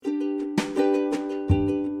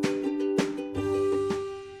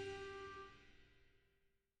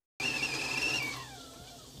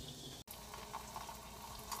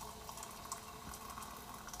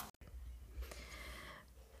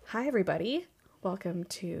Hi, everybody. Welcome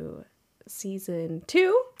to season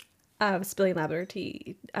 2 of Spilling Lavender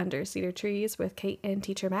Tea Under Cedar Trees with Kate and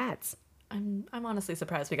Teacher Mads. I'm honestly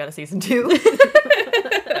surprised we got a season 2.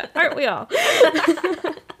 Aren't we all?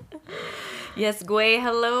 Yes, Gway,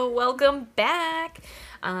 hello, welcome back.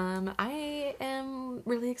 I am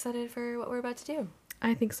really excited for what we're about to do.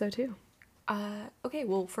 I think so too. Okay,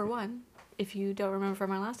 well, for one, if you don't remember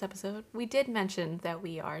from our last episode, we did mention that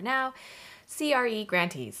we are now CRE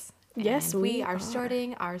grantees. Yes, and we are are.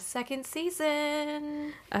 starting our second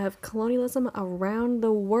season Of colonialism around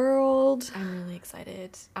the world. I'm really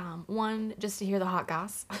excited. One, just to hear the hot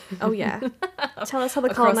goss. Oh, yeah. Tell us how the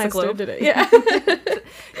Across the colonizer globe. did it. Yeah.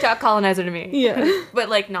 Top colonizer to me. Yeah. But,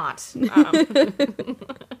 like, not.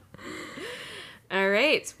 All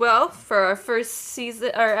right. Well, for our first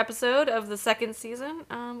season, or episode of the second season,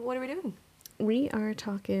 what are we doing?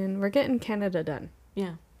 We're getting Canada done,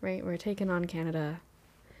 Yeah. right? We're taking on Canada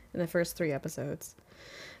in the first 3 episodes.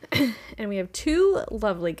 And we have 2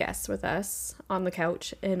 lovely guests with us on the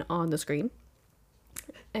couch and on the screen.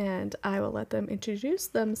 And I will let them introduce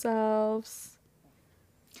themselves.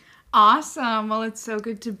 Awesome. Well, it's so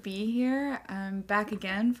good to be here. I'm back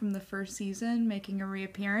again from the first season, making a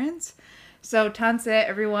reappearance. So, Tanse,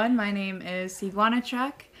 everyone. My name is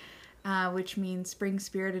Siguanachuk, which means spring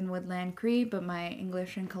spirit in Woodland Cree, but my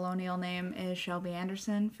English and colonial name is Shelby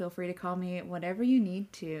Anderson. Feel free to call me whatever you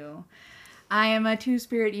need to. I am a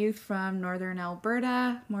Two-Spirit youth from northern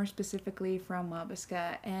Alberta, more specifically from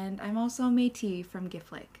Wabasca, and I'm also Métis from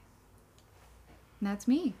Gift Lake. And that's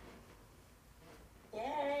me.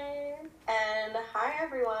 Yay! And hi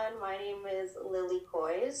everyone, my name is Lily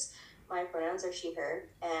Coys. My pronouns are she, her,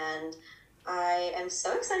 and I am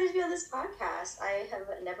so excited to be on this podcast. I have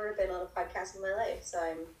never been on a podcast in my life, so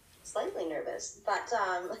I'm slightly nervous. But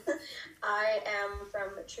I am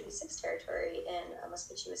from Treaty 6 territory in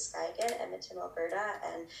Musqueam, Edmonton, Alberta,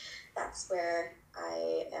 and that's where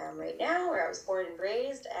I am right now, where I was born and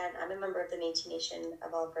raised, and I'm a member of the Métis Nation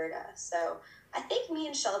of Alberta. So I think me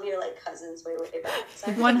and Shelby are like cousins way back. So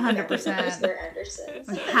 100%. We're Andersons.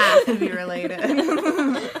 We have to be related.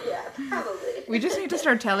 Yeah, probably. We just need to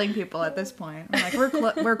start telling people at this point. We're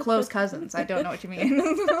like, we're close cousins. I don't know what you mean.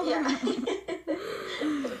 Yeah.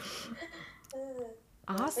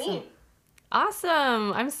 Awesome. Me.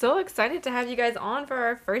 Awesome. I'm so excited to have you guys on for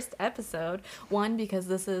our first episode. One, because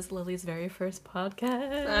this is Lily's very first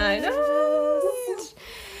podcast. I know.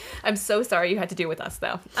 I'm so sorry you had to do with us,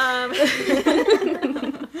 though.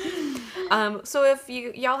 So if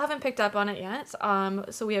y'all haven't picked up on it yet,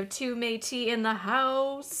 so we have 2 Métis in the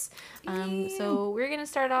house. So we're going to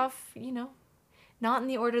start off, not in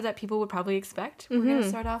the order that people would probably expect. We're going to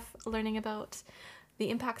start off learning about the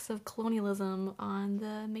impacts of colonialism on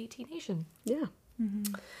the Métis Nation. Yeah.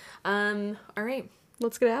 All right.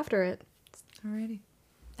 Let's get after it. Alrighty.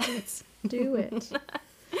 Let's do it.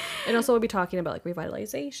 And also we'll be talking about like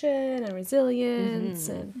revitalization and resilience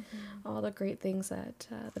and all the great things that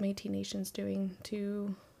the Métis Nation's doing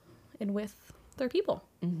to and with their people.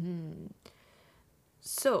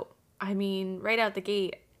 So, I mean, right out the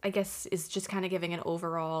gate, I guess, is just kind of giving an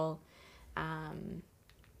overall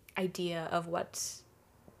idea of what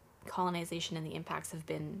colonization and the impacts have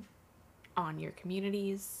been on your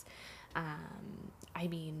communities. I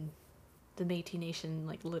mean, the Métis Nation,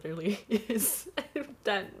 like, literally is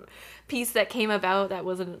that piece that came about that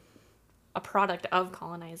wasn't a product of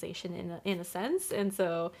colonization in a sense. And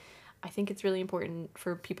so I think it's really important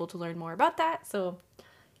for people to learn more about that. So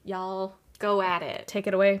y'all go at it. Take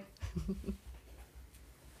it away.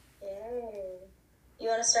 Yay. You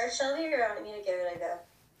want to start, Shelby, or you want me to give it a go?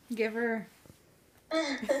 Give her.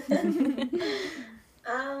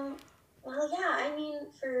 Well, yeah, I mean,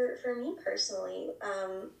 for me personally,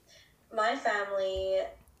 my family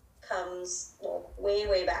comes,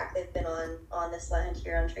 way back. They've been on this land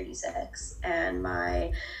here on Treaty 6, and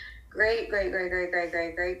my great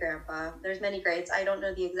grandpa, there's many greats. I don't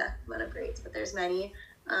know the exact amount of greats, but there's many.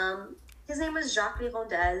 His name was Jacques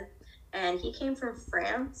Rondel, and he came from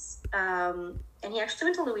France, and he actually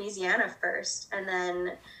went to Louisiana first, and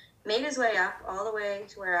then made his way up all the way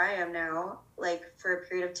to where I am now. Like, for a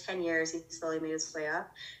period of 10 years, he slowly made his way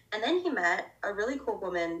up. And then he met a really cool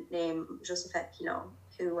woman named Josephette Pinot,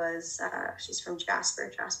 who was, she's from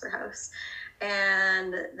Jasper House.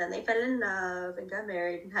 And then they fell in love and got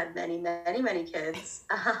married and had many kids.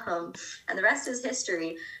 And the rest is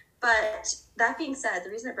history. But that being said,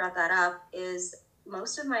 the reason I brought that up is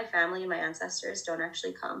most of my family and my ancestors don't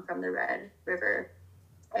actually come from the Red River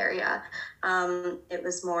area. It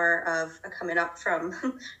was more of a coming up from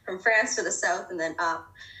France to the south and then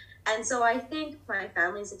up. And so I think my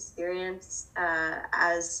family's experience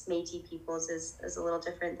as Métis peoples is a little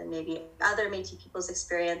different than maybe other Métis people's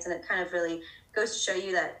experience, and it kind of really goes to show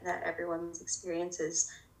you that everyone's experience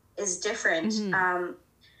is different.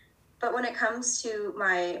 But when it comes to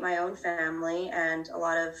my own family and a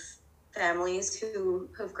lot of families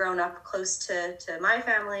who've grown up close to my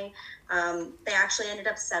family, they actually ended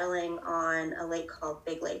up settling on a lake called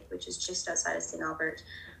Big Lake, which is just outside of St. Albert.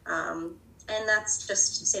 And that's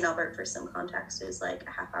just St. Albert, for some context, is like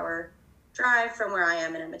a half-hour drive from where I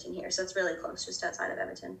am in Edmonton here. So it's really close, just outside of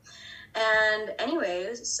Edmonton. And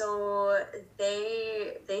anyways, so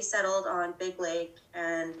they settled on Big Lake,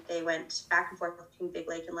 and they went back and forth between Big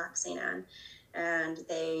Lake and Lac St. Anne. And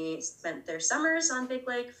they spent their summers on Big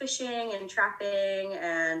Lake fishing and trapping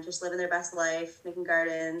and just living their best life, making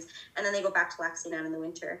gardens. And then they go back to Lac St. Anne in the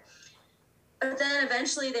winter. But then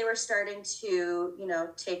eventually they were starting to,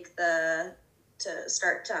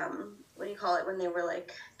 what do you call it, when they were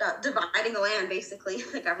like dividing the land, basically.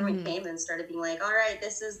 The government came and started being like, all right,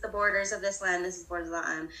 this is the borders of this land, this is the borders of that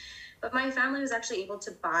land. But my family was actually able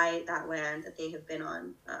to buy that land that they have been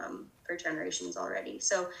on for generations already.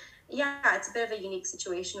 So yeah, it's a bit of a unique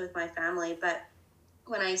situation with my family, but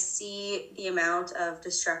when I see the amount of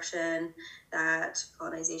destruction that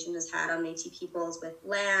colonization has had on Métis peoples with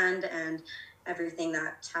land and everything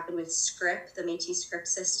that happened with scrip, the Métis scrip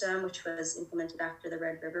system, which was implemented after the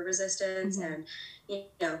Red River Resistance, and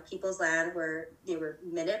people's land were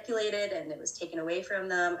manipulated and it was taken away from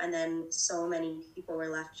them, and then so many people were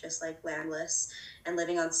left just like landless and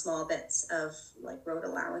living on small bits of like road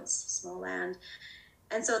allowance, small land.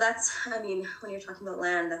 And so that's, when you're talking about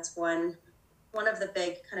land, that's one of the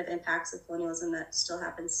big kind of impacts of colonialism that still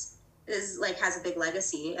happens, is like has a big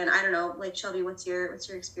legacy. And I don't know, like Shelby, what's your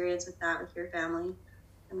experience with that with your family?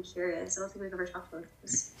 I'm curious. I don't think we've ever talked about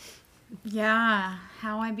this. Yeah,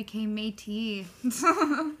 how I became Métis.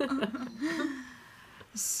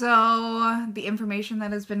 So the information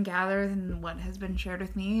that has been gathered and what has been shared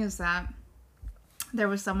with me is that there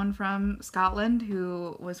was someone from Scotland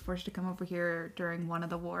who was forced to come over here during one of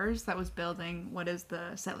the wars that was building what is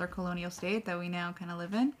the settler colonial state that we now kind of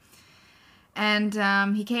live in. And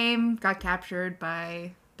he came, got captured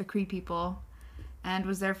by the Cree people, and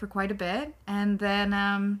was there for quite a bit. And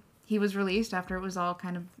then he was released after it was all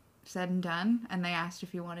kind of said and done. And they asked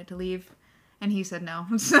if he wanted to leave, and he said no.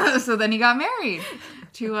 So then he got married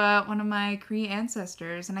to one of my Cree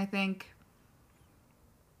ancestors. And I think,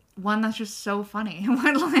 one, that's just so funny.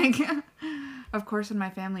 Of course, in my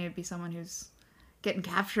family, it'd be someone who's getting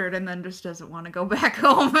captured and then just doesn't want to go back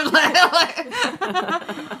home.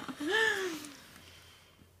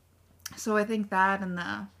 So I think that, and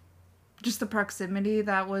the proximity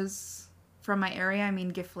that was from my area. I mean,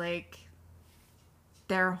 Gift Lake,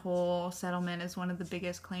 their whole settlement is one of the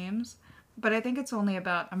biggest claims. But I think it's only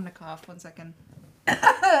about, I'm going to cough 1 second.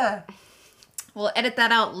 We'll edit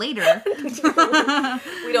that out later.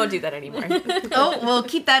 We don't do that anymore. Oh, we'll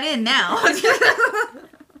keep that in now.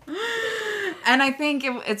 And I think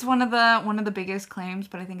it's one of the biggest claims,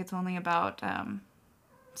 but I think it's only about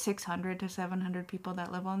 600 to 700 people that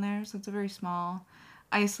live on there. So it's a very small,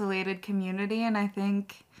 isolated community. And I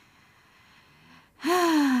think,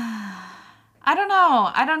 I don't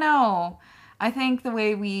know. I think the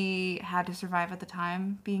way we had to survive at the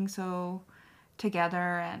time, being so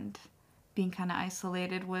together and being kind of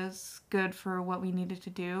isolated, was good for what we needed to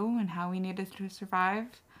do and how we needed to survive.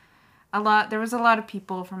 There was a lot of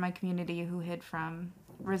people from my community who hid from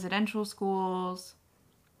residential schools,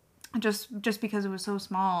 just because it was so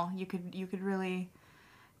small. You could really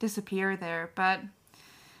disappear there. But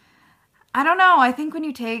I don't know. I think when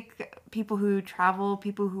you take people who travel,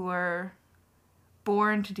 people who are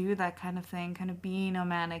born to do that kind of thing, kind of be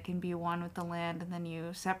nomadic and be one with the land, and then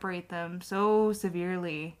you separate them so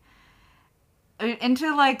severely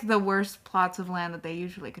into like the worst plots of land that they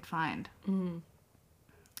usually could find.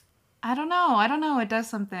 I don't know. It does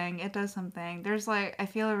something. There's like, I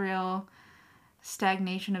feel a real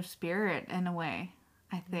stagnation of spirit in a way.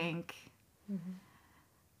 I think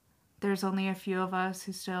there's only a few of us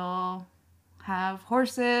who still have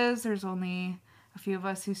horses. There's only a few of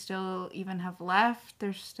us who still even have left.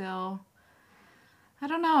 There's still, I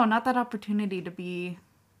don't know, not that opportunity to be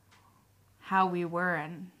how we were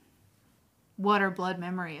and what our blood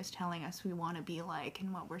memory is telling us we want to be like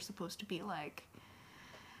and what we're supposed to be like.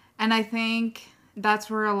 And I think that's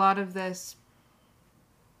where a lot of this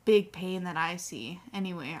big pain that I see,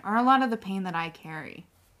 anyway, or a lot of the pain that I carry,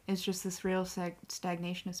 is just this real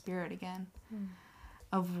stagnation of spirit again.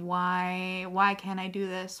 Of why can't I do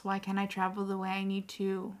this? Why can't I travel the way I need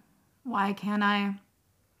to? Why can't I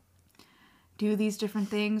do these different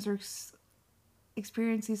things or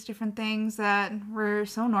experience these different things that were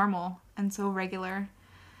so normal and so regular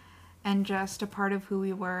and just a part of who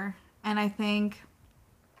we were. And I think,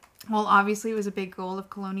 well, obviously it was a big goal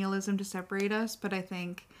of colonialism to separate us, but I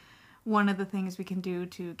think one of the things we can do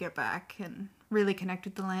to get back and really connect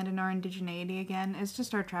with the land and our indigeneity again is to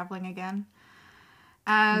start traveling again.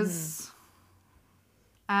 As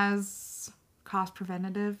cost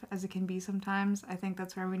preventative as it can be sometimes, I think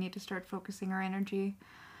that's where we need to start focusing our energy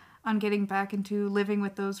on getting back into living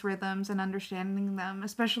with those rhythms and understanding them,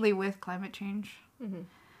 especially with climate change.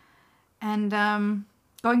 And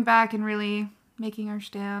going back and really making our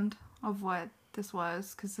stand of what this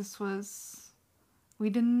was, because this was, we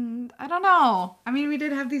didn't, I don't know. I mean, we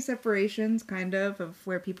did have these separations, kind of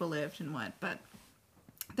where people lived and what, but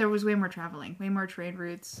there was way more traveling, way more trade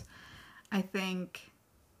routes. I think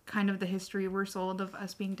kind of the history we're sold of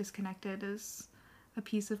us being disconnected is a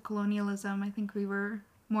piece of colonialism. I think we were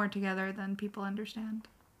more together than people understand.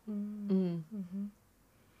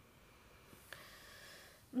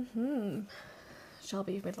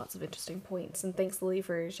 Shelby, you've made lots of interesting points, and thanks, Lily,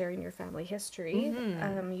 for sharing your family history.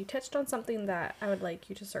 You touched on something that I would like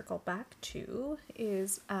you to circle back to,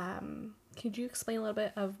 is could you explain a little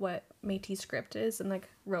bit of what Métis script is and like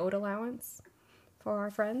road allowance for our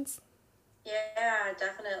friends? Yeah,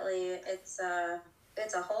 definitely. It's a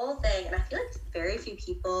whole thing, and I feel like very few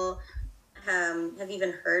people have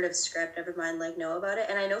even heard of script, never mind like know about it.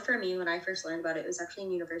 And I know for me, when I first learned about it, it was actually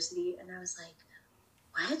in university, and I was like,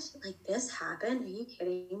 what? Like, this happened? Are you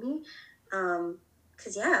kidding me?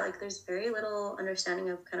 Because yeah, like there's very little understanding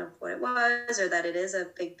of kind of what it was, or that it is a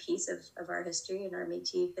big piece of our history and our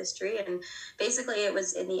Métis history. And basically it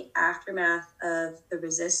was in the aftermath of the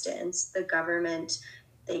resistance. The government,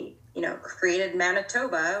 they, created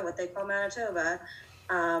Manitoba, what they call Manitoba.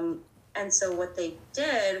 And so what they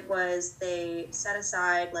did was they set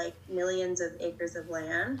aside like millions of acres of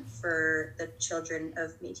land for the children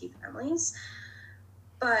of Métis families.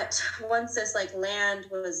 But once this like land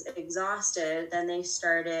was exhausted, then they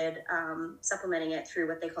started supplementing it through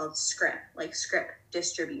what they called scrip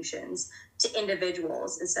distributions to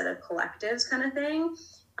individuals instead of collectives kind of thing.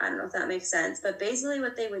 I don't know if that makes sense, but basically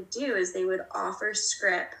what they would do is they would offer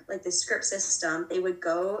scrip, like the scrip system. They would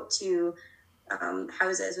go to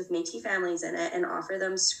houses with Métis families in it and offer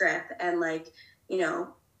them scrip. And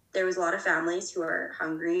there was a lot of families who are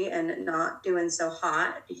hungry and not doing so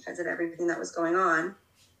hot because of everything that was going on.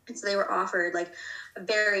 And so they were offered like a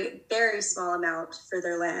very, very small amount for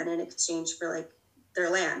their land in exchange for like their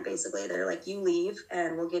land. Basically, they're like, you leave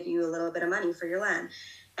and we'll give you a little bit of money for your land.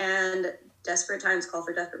 And desperate times call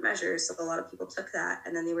for desperate measures. So a lot of people took that,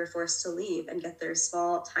 and then they were forced to leave and get their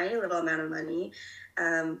small, tiny little amount of money.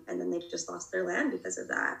 And then they just lost their land because of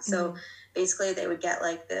that. So basically they would get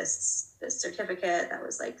like this certificate that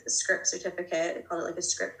was like a scrip certificate. They called it like a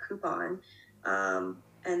scrip coupon.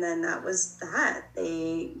 And then that was that.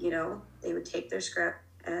 They would take their scrip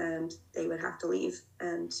and they would have to leave.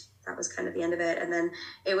 And that was kind of the end of it. And then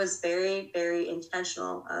it was very, very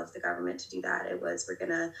intentional of the government to do that. It was, we're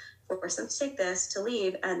going to force them to take this, to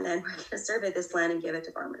leave, and then we're going to survey this land and give it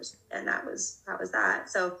to farmers. And that was that.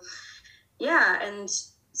 So yeah, and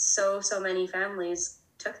so many families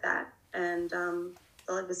took that. And the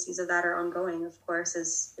legacies of that are ongoing, of course,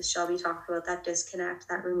 as Shelby talked about, that disconnect,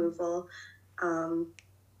 that removal.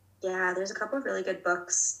 Yeah, there's a couple of really good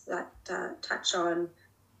books that touch on,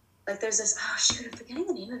 like there's this, I'm forgetting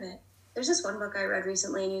the name of it. There's this one book I read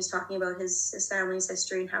recently, and he was talking about his family's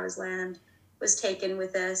history and how his land was taken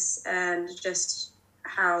with this, and just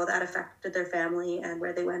how that affected their family and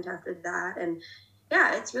where they went after that. And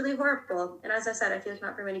yeah, it's really horrible. And as I said, I feel like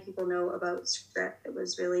not very many people know about scrip. It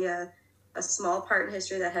was really a small part in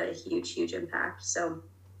history that had a huge, huge impact. So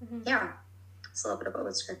yeah, it's a little bit about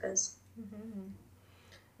what scrip is.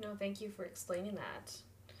 No, thank you for explaining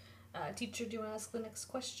that. Teacher, do you want to ask the next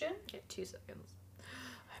question? Get 2 seconds.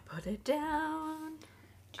 I put it down.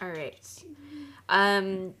 All right.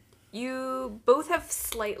 You both have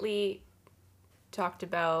slightly talked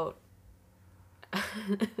about...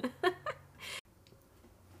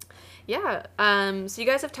 Yeah, so you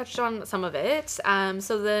guys have touched on some of it.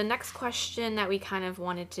 So the next question that we kind of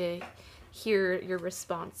wanted to hear your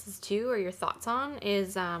responses to or your thoughts on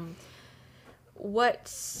is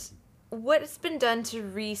what's been done to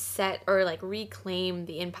reset or like reclaim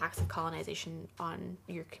the impacts of colonization on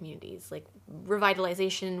your communities, like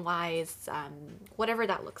revitalization wise, whatever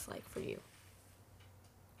that looks like for you.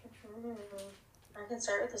 I can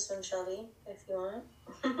start with this one, Shelby, if you want.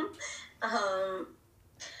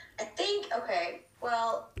 I think, okay,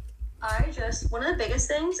 well, one of the biggest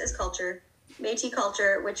things is culture. Métis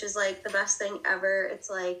culture, which is like the best thing ever. It's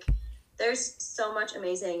like there's so much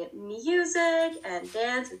amazing music and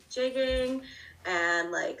dance with jigging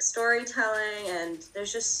and like storytelling, and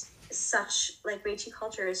there's just such like Métis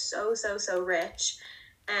culture is so rich,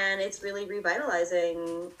 and it's really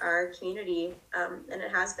revitalizing our community, and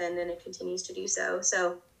it has been and it continues to do so.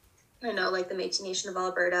 So I know like the Métis Nation of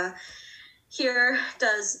Alberta here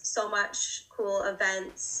does so much cool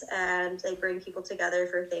events, and they bring people together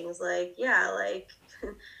for things like you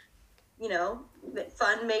know,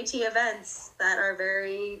 fun Métis events that are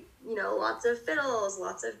very, you know, lots of fiddles,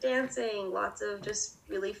 lots of dancing, lots of just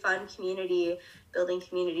really fun community building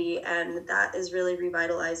community, and that is really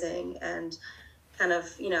revitalizing and kind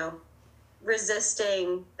of, you know,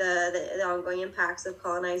 resisting the ongoing impacts of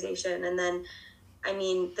colonization. And then I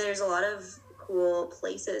mean, there's a lot of cool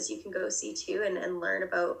places you can go see too, and learn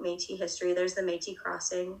about Métis history. There's the Métis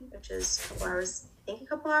Crossing, which is a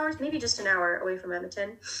couple hours, maybe just an hour away from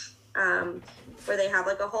Edmonton, where they have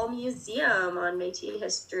like a whole museum on Métis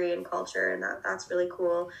history and culture, and that's really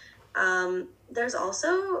cool. There's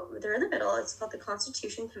also, they're in the middle, it's called the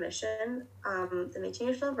Constitution Commission. The Métis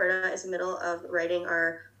Nation of Alberta is in the middle of writing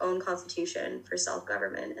our own constitution for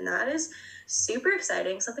self-government, and that is super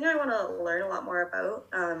exciting, something I want to learn a lot more about,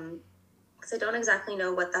 because I don't exactly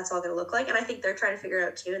know what that's all going to look like, and I think they're trying to figure it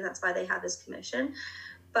out too, and that's why they have this commission.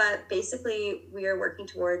 But basically, we are working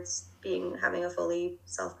towards having a fully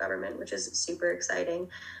self-government, which is super exciting.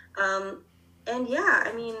 And yeah,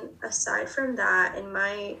 I mean, aside from that,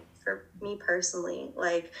 for me personally,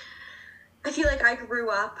 like, I feel like I grew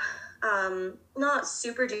up not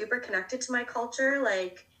super duper connected to my culture.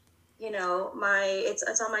 Like, you know,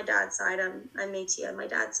 it's on my dad's side. I'm Métis on my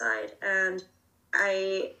dad's side, and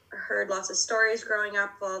I heard lots of stories growing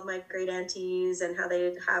up of all of my great aunties and how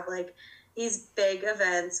they'd have like these big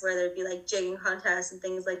events where there'd be like jigging contests and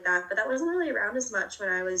things like that. But that wasn't really around as much when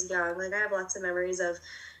I was young. Like, I have lots of memories of,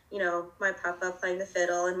 you know, my papa playing the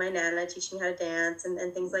fiddle and my nana teaching me how to dance and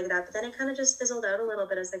things like that. But then it kind of just fizzled out a little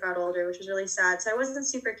bit as I got older, which was really sad. So I wasn't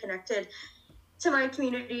super connected to my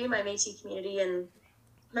community, my Métis community, and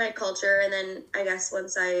my culture. And then I guess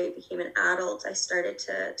once I became an adult, I started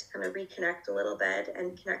to kind of reconnect a little bit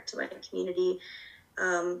and connect to my community.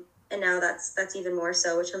 And now that's even more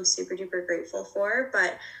so, which I'm super duper grateful for.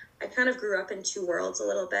 But I kind of grew up in two worlds a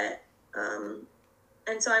little bit.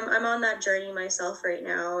 And so I'm on that journey myself right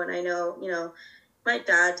now. And I know, you know, my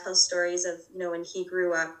dad tells stories of, you know, when he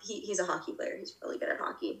grew up, he's a hockey player. He's really good at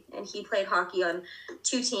hockey. And he played hockey on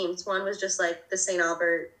two teams. One was just like the St.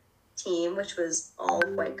 Albert team, which was all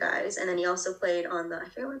white guys. And then he also played on I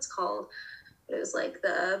forget what it's called. It was like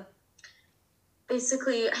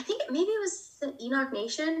basically, I think maybe it was the Enoch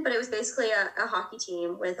Nation, but it was basically a hockey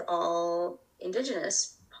team with all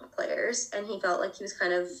Indigenous players. And he felt like he was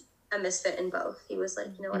kind of a misfit in both. He was like,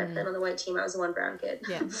 you know, when I played on the white team, I was the one brown kid.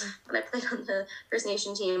 Yeah. When I played on the First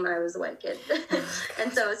Nation team, I was the white kid.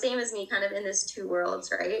 And so same as me, kind of in this two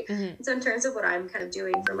worlds, right? Mm-hmm. So in terms of what I'm kind of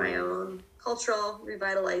doing for my own cultural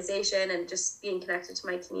revitalization and just being connected to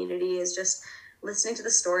my community is just listening to the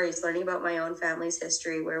stories, learning about my own family's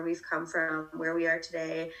history, where we've come from, where we are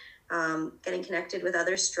today, getting connected with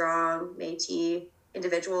other strong Métis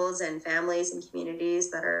individuals and families and communities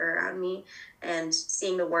that are around me, and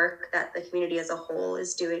seeing the work that the community as a whole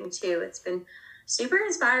is doing too. It's been super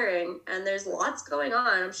inspiring, and there's lots going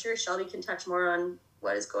on. I'm sure Shelby can touch more on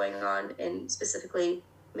what is going on in specifically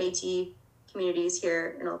Métis communities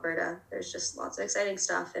here in Alberta. There's just lots of exciting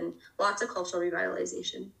stuff and lots of cultural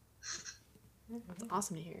revitalization. That's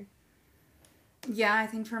awesome to hear. Yeah, I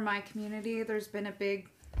think for my community, there's been a big...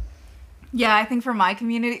 Yeah, I think for my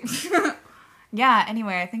community... Yeah,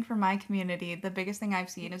 anyway, I think for my community, the biggest thing I've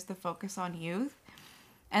seen is the focus on youth.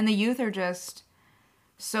 And the youth are just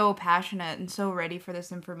so passionate and so ready for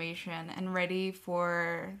this information and ready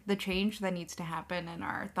for the change that needs to happen in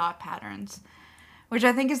our thought patterns, which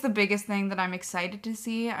I think is the biggest thing that I'm excited to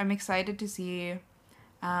see. I'm excited to see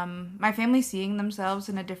my family seeing themselves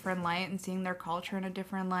in a different light and seeing their culture in a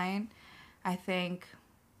different light. I think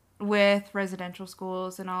with residential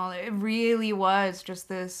schools and all, it really was just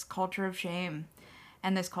this culture of shame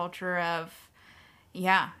and this culture of,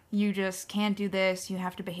 yeah, you just can't do this, you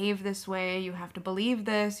have to behave this way, you have to believe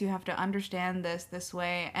this, you have to understand this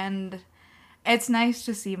way. And it's nice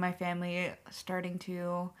to see my family starting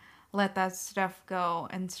to let that stuff go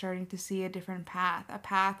and starting to see a different path, a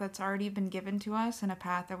path that's already been given to us and a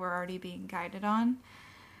path that we're already being guided on.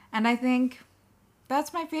 And I think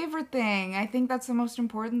that's my favorite thing. I think that's the most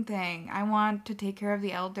important thing. I want to take care of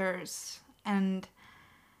the elders, and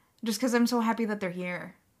just because I'm so happy that they're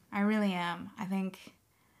here. I really am. I think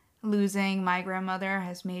losing my grandmother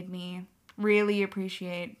has made me really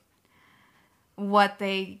appreciate what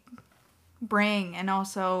they bring and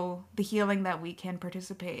also the healing that we can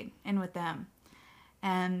participate in with them.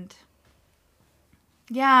 And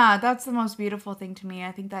yeah, that's the most beautiful thing to me.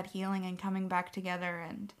 I think that healing and coming back together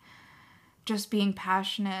and just being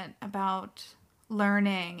passionate about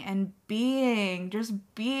learning and being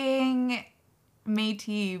Métis,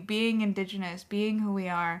 being Indigenous, being who we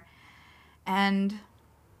are. And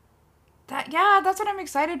that's what I'm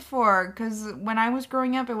excited for, because when I was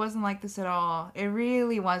growing up, it wasn't like this at all. It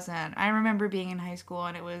really wasn't. I remember being in high school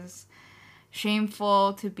and it was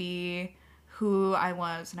shameful to be who I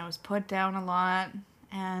was, and I was put down a lot.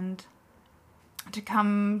 And to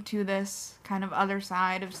come to this kind of other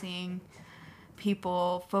side of seeing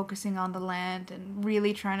people focusing on the land and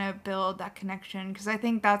really trying to build that connection, because I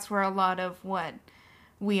think that's where a lot of what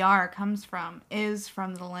we are comes from, is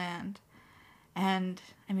from the land. And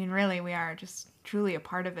I mean, really, we are just truly a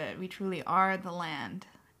part of it. We truly are the land.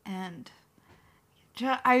 And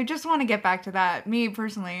I just want to get back to that. Me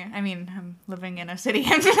personally, I mean, I'm living in a city,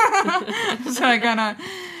 so I gotta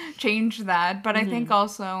change that. But I think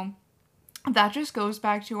also that just goes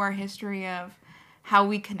back to our history of how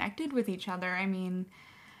we connected with each other. I mean,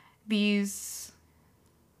 these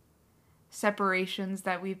separations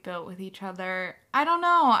that we've built with each other, I don't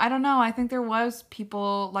know. I think there was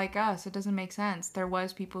people like us. It doesn't make sense. There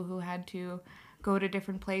was people who had to go to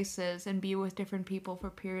different places and be with different people for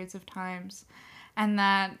periods of times. And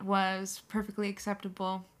that was perfectly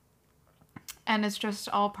acceptable. And it's just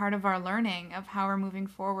all part of our learning of how we're moving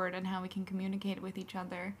forward and how we can communicate with each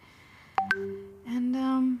other. And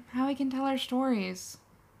how we can tell our stories.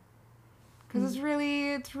 Because it's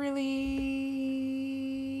really,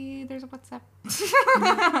 there's a WhatsApp.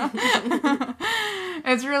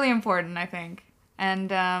 It's really important, I think. And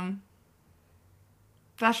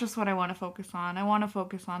that's just what I want to focus on. I want to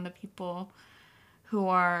focus on the people who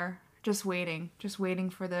are just waiting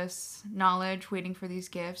for this knowledge, waiting for these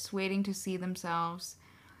gifts, waiting to see themselves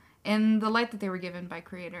in the light that they were given by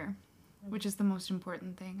Creator, which is the most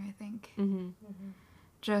important thing, I think.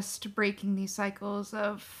 Just breaking these cycles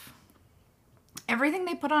of everything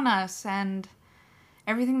they put on us and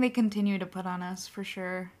everything they continue to put on us, for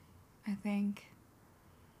sure, I think.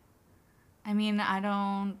 I mean, I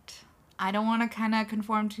don't want to kind of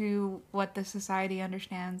conform to what the society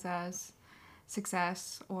understands as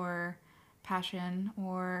success or passion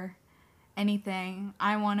or anything.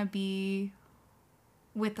 I want to be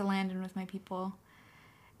with the land and with my people.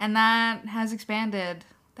 And that has expanded.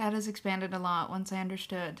 That has expanded a lot once I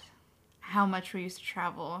understood how much we used to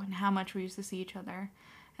travel and how much we used to see each other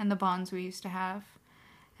and the bonds we used to have.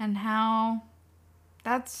 And how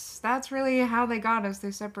that's really how they got us.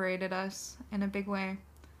 They separated us in a big way.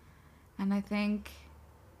 And I think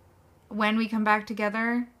when we come back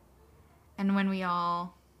together and when we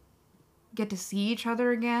all get to see each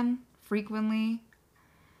other again frequently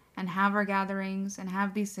and have our gatherings and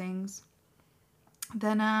have these things,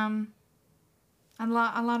 then a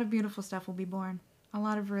lot of beautiful stuff will be born. A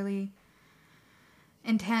lot of really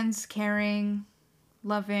intense, caring,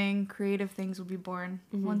 loving, creative things will be born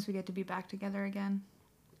once we get to be back together again.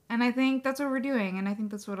 And I think that's what we're doing, and I think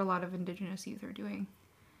that's what a lot of Indigenous youth are doing.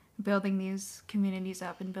 Building these communities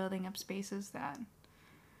up and building up spaces that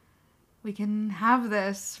we can have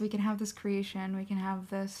this creation, we can have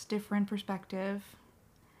this different perspective.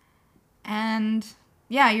 And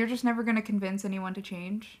yeah, you're just never going to convince anyone to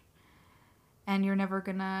change. And you're never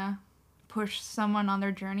going to push someone on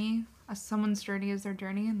their journey. Someone's journey is their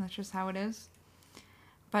journey, and that's just how it is.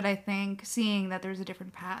 But I think seeing that there's a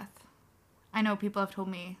different path. I know people have told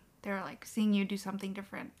me, they're like, seeing you do something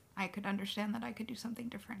different, I could understand that I could do something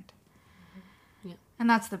different. Yeah. And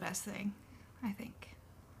that's the best thing, I think.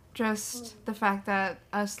 Just the fact that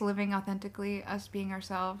us living authentically, us being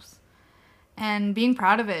ourselves, and being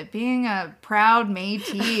proud of it, being a proud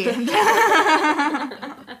Métis.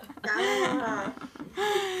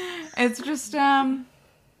 It's just,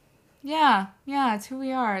 it's who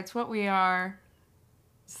we are. It's what we are.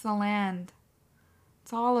 It's the land.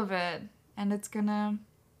 It's all of it. And it's gonna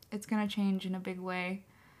change in a big way.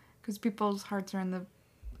 Because people's hearts are in the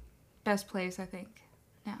best place, I think,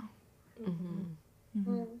 now.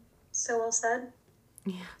 So well said.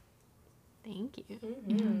 Yeah. Thank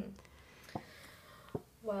you.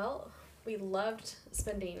 Well, we loved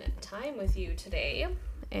spending time with you today.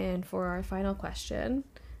 And for our final question,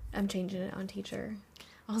 I'm changing it on teacher.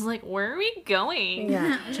 I was like, where are we going?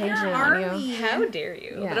 Yeah, changing it on you. How dare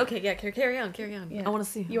you? Yeah. But okay, yeah, carry on. Yeah. I want to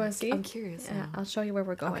see. You want to see? I'm curious. Yeah, I'll show you where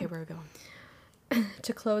we're going. Okay, where are we going?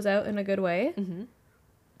 To close out in a good way,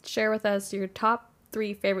 share with us your top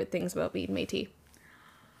 3 favorite things about being Métis.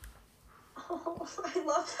 I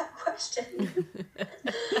love that question.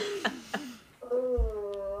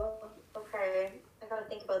 Ooh, okay. I gotta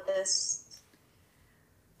think about this.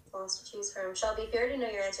 Lots to choose from. Shelby, if you already know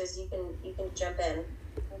your answers, you can jump in.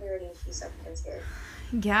 I'll be ready in a few seconds here.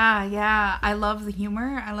 Yeah. I love the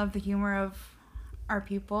humor. I love the humor of our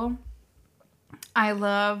people. I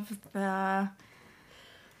love the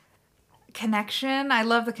connection. I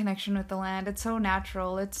love the connection with the land. It's so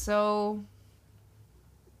natural. It's so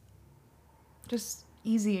just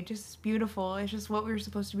easy, just beautiful. It's just what we were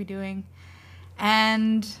supposed to be doing.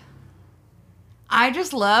 And I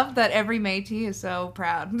just love that every Métis is so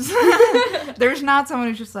proud. There's not someone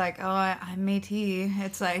who's just like, oh, I'm Métis.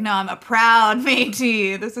 It's like, no, I'm a proud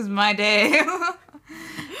Métis. This is my day.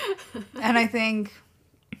 And I think,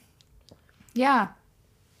 yeah,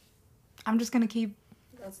 I'm just going to keep.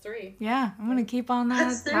 That's 3. Yeah, I'm going to keep on that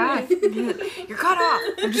That's 3. path. You're cut off.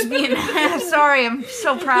 I'm just being, sorry, I'm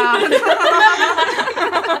so proud.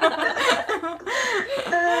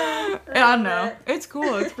 I don't know. It's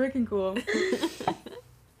cool. It's freaking cool.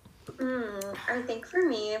 I think for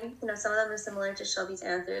me, some of them are similar to Shelby's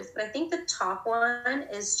answers, but I think the top one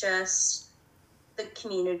is just the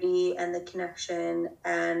community and the connection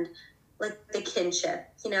and like the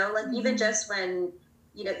kinship, even just when,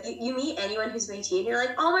 you meet anyone who's Métis and you're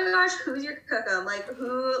like, oh my gosh, who's your Kukum? Like,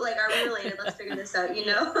 who, like, are we related? Let's figure this out,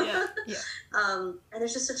 Yeah. And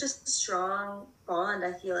there's just such a strong bond,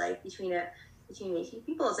 I feel like, between Métis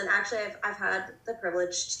peoples. And actually, I've had the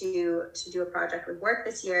privilege to do a project with work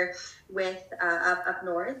this year with up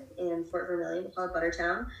north in Fort Vermilion called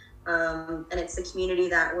Buttertown. And it's the community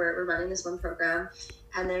that we're running this one program.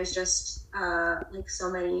 And there's just like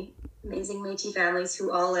so many amazing Métis families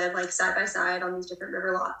who all live like side by side on these different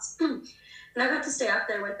river lots. And I got to stay up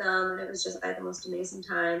there with them, and it was just, I had the most amazing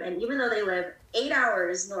time. And even though they live 8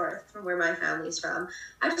 hours north from where my family's from,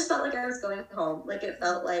 I just felt like I was going home. Like, it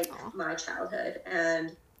felt like my childhood.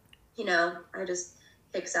 And, I just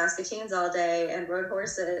picked Saskatoons all day and rode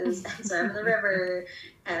horses and swam in the river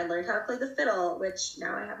and learned how to play the fiddle, which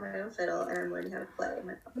now I have my own fiddle and I'm learning how to play.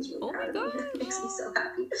 My papa's really proud of me. It makes me so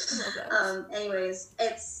happy. Anyways,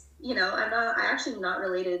 it's, I'm actually not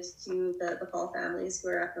related to the Paul families who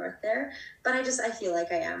are up north there, but I feel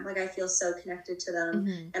like I am. Like, I feel so connected to them.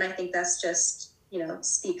 Mm-hmm. And I think that's just,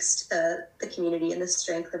 speaks to the community and the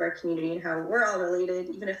strength of our community and how we're all related,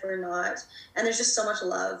 even if we're not. And there's just so much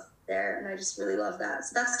love there, and I just really love that.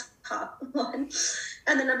 So that's top one.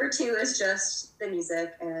 And then number 2 is just the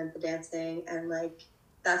music and the dancing, and like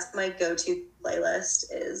that's my go-to playlist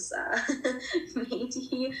is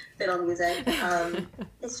Métis fiddle music.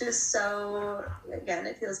 It's just so, again,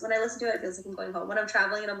 it feels, when I listen to it, it feels like I'm going home. When I'm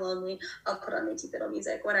traveling and I'm lonely, I'll put on Métis fiddle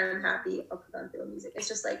music. When I'm happy, I'll put on fiddle music. It's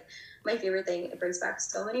just like my favorite thing. It brings back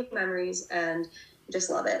so many memories, and I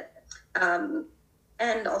just love it.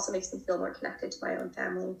 And also makes me feel more connected to my own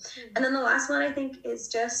family. And then the last one, I think, is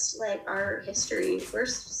just like our history. We're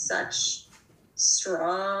such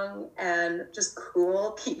strong and just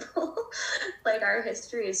cool people. Like, our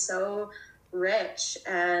history is so rich,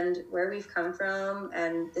 and where we've come from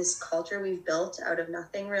and this culture we've built out of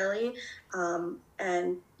nothing, really. And,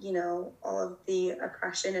 all of the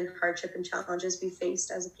oppression and hardship and challenges we faced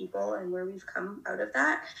as a people and where we've come out of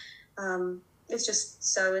that. It's just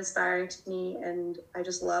so inspiring to me, and I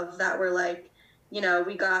just love that we're like, we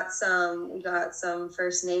got some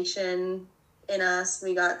First Nation in us,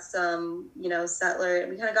 we got some, settler,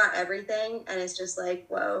 we kind of got everything, and it's just like,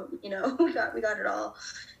 whoa, we got it all,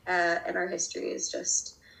 and our history is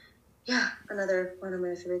just, another one of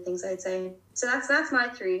my favorite things, I'd say. So that's my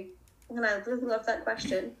 3, and I really love that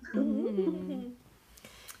question.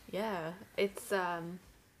 Yeah, it's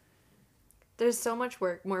there's so much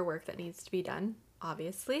more work that needs to be done,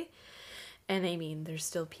 obviously. And I mean, there's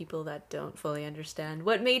still people that don't fully understand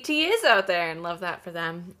what Métis is out there, and love that for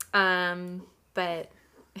them. But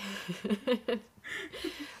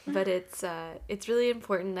it's really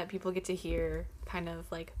important that people get to hear kind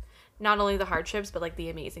of like not only the hardships, but like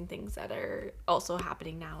the amazing things that are also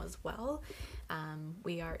happening now as well.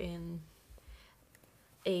 We are in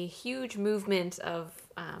a huge movement of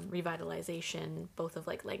revitalization, both of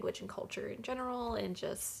like language and culture in general, and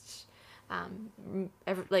just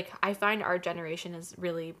I find our generation is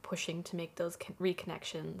really pushing to make those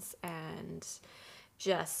reconnections and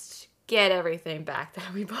just get everything back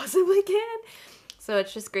that we possibly can. So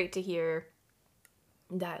it's just great to hear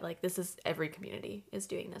that like this is, every community is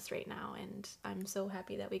doing this right now, and I'm so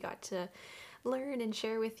happy that we got to learn and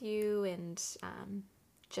share with you, and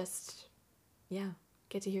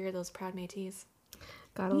get to hear those proud Métis.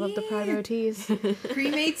 Gotta love the proud Métis.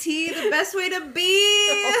 Pre-Métis, the best way to be.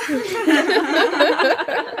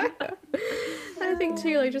 think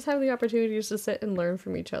too, like just having the opportunities to sit and learn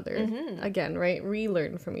from each other again, right?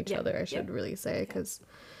 Relearn from each Yeah, other, I should really say, because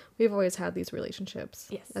we've always had these relationships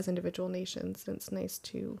Yes. as individual nations, and it's nice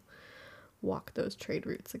to walk those trade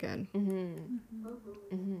routes again.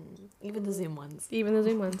 Even the Zoom ones. Even the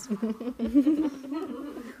Zoom ones.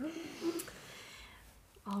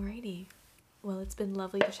 Alrighty. Well, it's been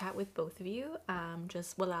lovely to chat with both of you.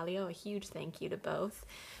 Just Walalio, a huge thank you to both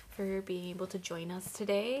for being able to join us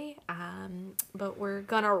today. But we're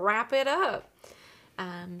gonna wrap it up.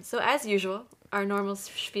 So as usual, our normal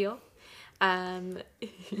spiel.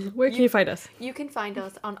 Where can you find us? You can find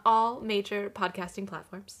us on all major podcasting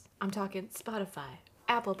platforms. I'm talking Spotify,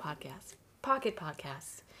 Apple Podcasts, Pocket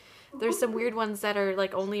Podcasts. There's some weird ones that are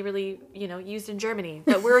like only really, used in Germany,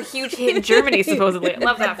 but we're a huge hit in Germany, supposedly. I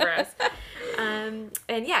love that for us.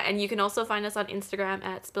 And you can also find us on Instagram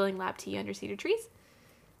at SpillingLabTea under cedar trees,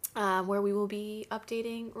 where we will be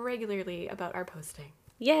updating regularly about our posting.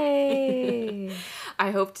 Yay!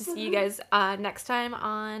 I hope to see you guys next time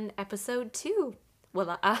on episode 2.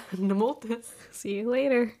 Well, See you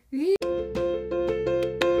later.